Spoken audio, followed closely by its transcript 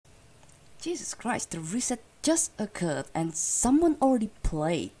Jesus Christ, the reset just occurred and someone already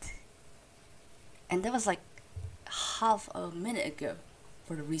played. And that was like half a minute ago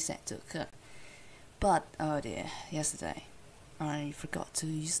for the reset to occur. But, oh dear, yesterday I forgot to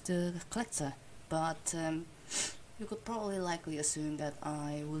use the collector. But you could probably likely assume that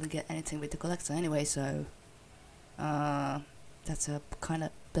I wouldn't get anything with the collector anyway, so that's a kind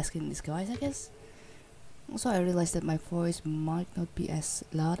of blessing in disguise, I guess. Also, I realized that my voice might not be as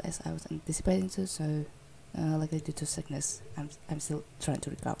loud as I was anticipating to, so likely due to sickness, I'm still trying to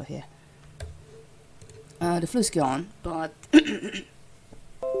recover here. The flu's gone, but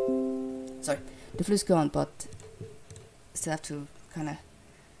sorry, the flu's gone, but still have to kind of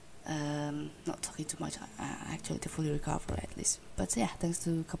not talking too much actually to fully recover at least. But yeah, thanks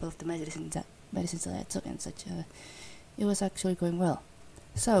to a couple of the medicines that I took and such, it was actually going well.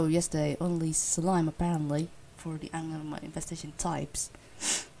 So yesterday only slime apparently for the animal infestation types.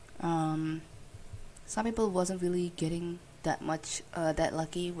 Some people wasn't really getting that much that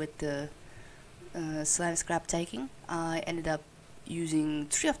lucky with the slime scrap taking. I ended up using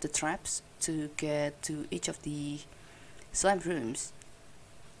 3 of the traps to get to each of the slime rooms,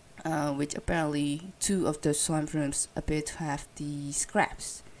 which apparently 2 of the slime rooms appear to have the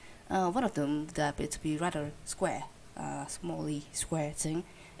scraps. One of them that appeared to be rather square, smally square thing,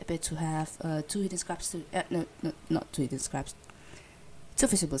 appeared to have 2 hidden scraps. No, not 2 hidden scraps. 2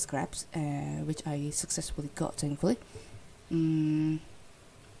 visible scraps, which I successfully got, thankfully.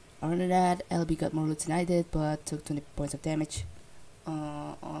 Other than that, LB got more loot than I did, but took 20 points of damage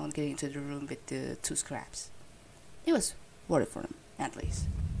on getting into the room with the 2 scraps. It was worth it for them, at least.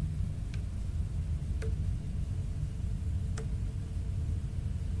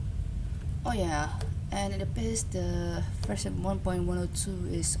 Oh yeah, and it appears the version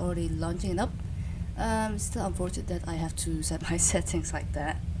 1.102 is already launching up. Still unfortunate that I have to set my settings like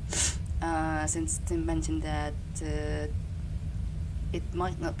that, since Tim mentioned that it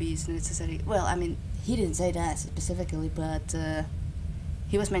might not be necessary. Well, I mean, he didn't say that specifically, but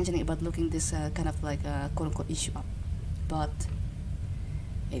he was mentioning about looking this kind of like a quote-unquote issue up. But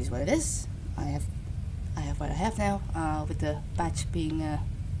it is what it is. I have what I have now, with the patch being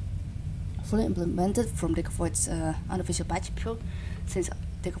fully implemented from Decavoid's unofficial patch pro, since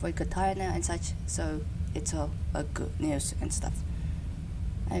Decavoid got tired now and such, so it's all good news and stuff.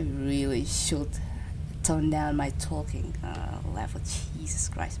 I really should tone down my talking level, Jesus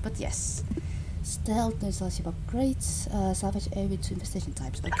Christ. But yes, stealth, no ship upgrades, salvage A with 2 infestation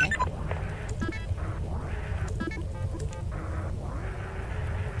types, okay.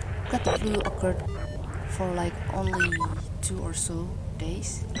 Glad the flu occurred for like only 2 or so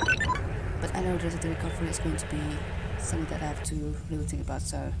days, but I know that the recovery is going to be something that I have to really think about,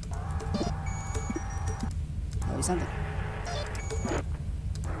 so that'll be something.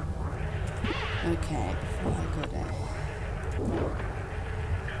 Okay, before I go there,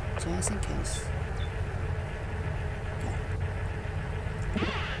 just in case. Okay.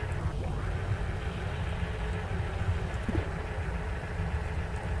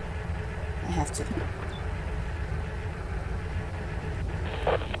 I have to.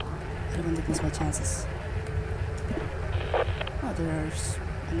 I don't want to miss my chances. Oh, there's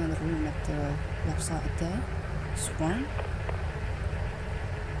another room at the left side there. Swarm.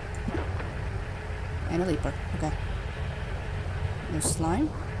 And a leaper, okay. No slime.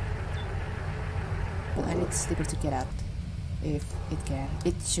 But I need the sleeper to get out. If it can.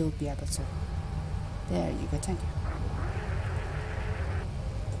 It should be able to. There you go, thank you.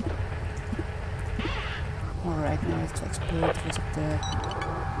 Alright, now I have to explore the rest of the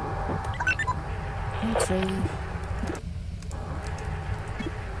country.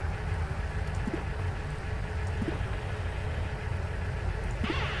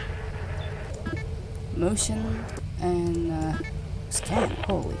 Motion and scan.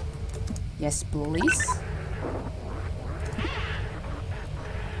 Holy. Yes, please.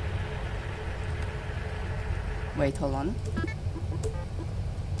 Wait, hold on.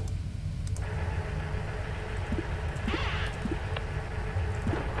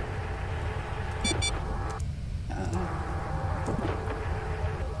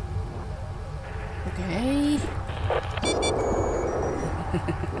 Okay.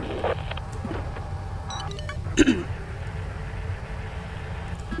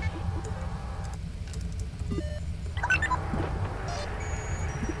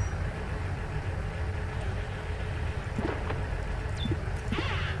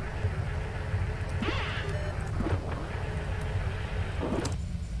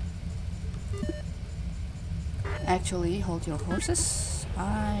 Actually, hold your horses.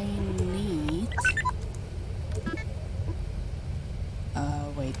 I need...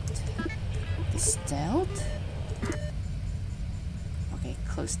 wait. the stealth. Okay,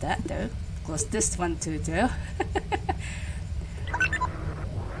 close that though. Close this one too though.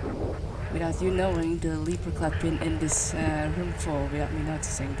 Without you knowing, the leaper club been in this room full without me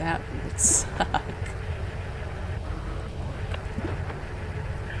noticing. That would suck.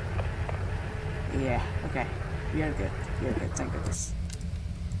 Yeah, okay. We are good. We are good, thank goodness.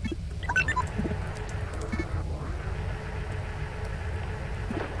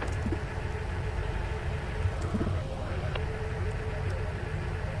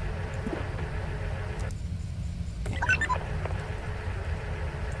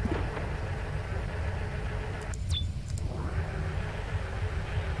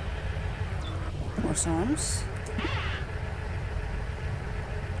 More storms.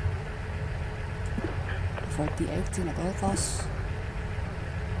 Avoid the 18 at all costs.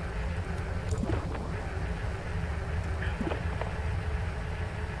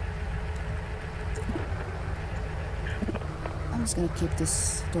 I'm just gonna keep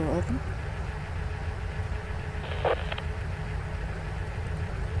this door open.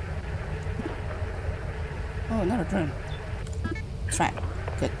 Oh, another drone. Trap.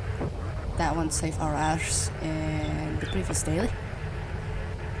 Good. That one saved our ass in the previous daily.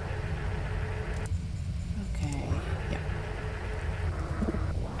 Okay, yeah.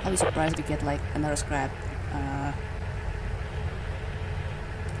 I'll be surprised to get like another scrap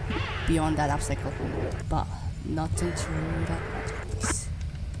beyond that obstacle, but nothing through that magic, please.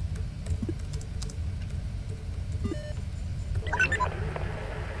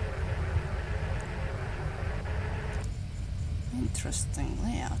 Interesting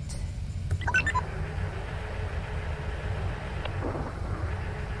layout.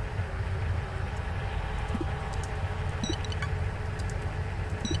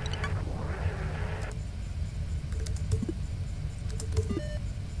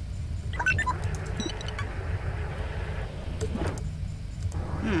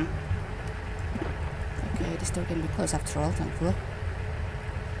 Okay, this door can be closed after all, thankfully.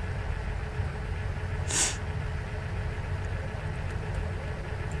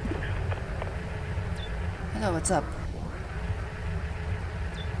 Hello, what's up?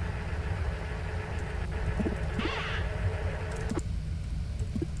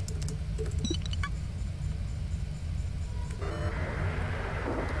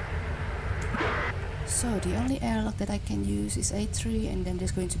 So the only airlock that I can use is A3, and then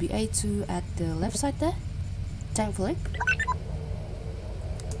there's going to be A2 at the left side there, thankfully.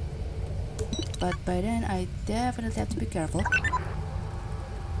 But by then I definitely have to be careful.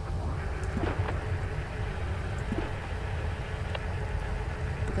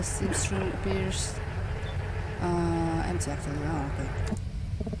 Because Sim's room appears empty actually. Oh, okay.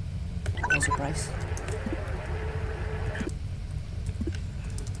 No surprise.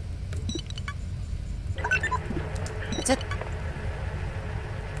 That's it.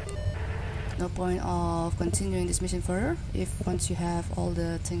 No point of continuing this mission further if once you have all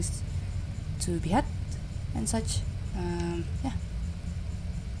the things to be had and such. Yeah.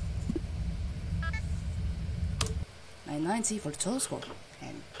 990 for the total score.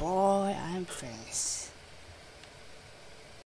 And boy, I'm finished.